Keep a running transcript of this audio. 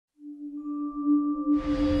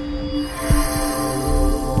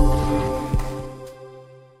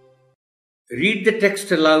Read the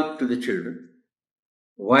text aloud to the children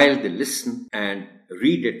while they listen and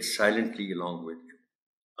read it silently along with you.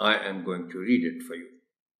 I am going to read it for you.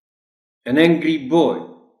 An angry boy.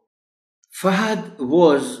 Fahad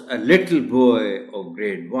was a little boy of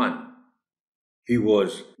grade 1. He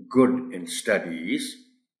was good in studies,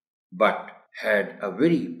 but had a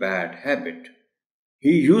very bad habit.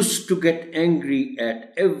 He used to get angry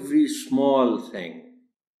at every small thing.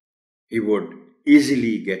 He would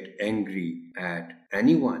easily get angry at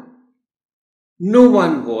anyone. No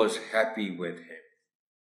one was happy with him.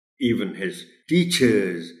 Even his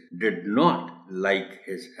teachers did not like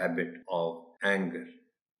his habit of anger.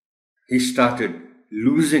 He started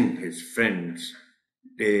losing his friends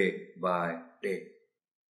day by day.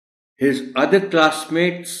 His other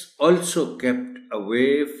classmates also kept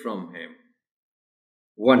away from him.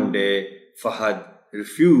 One day, Fahad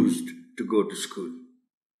refused to go to school.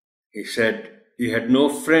 He said he had no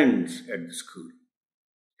friends at the school.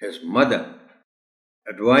 His mother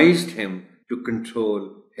advised him to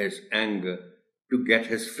control his anger to get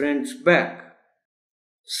his friends back.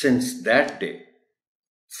 Since that day,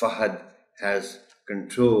 Fahad has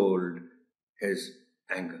controlled his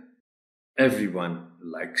anger. Everyone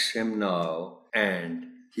likes him now and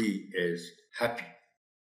he is happy.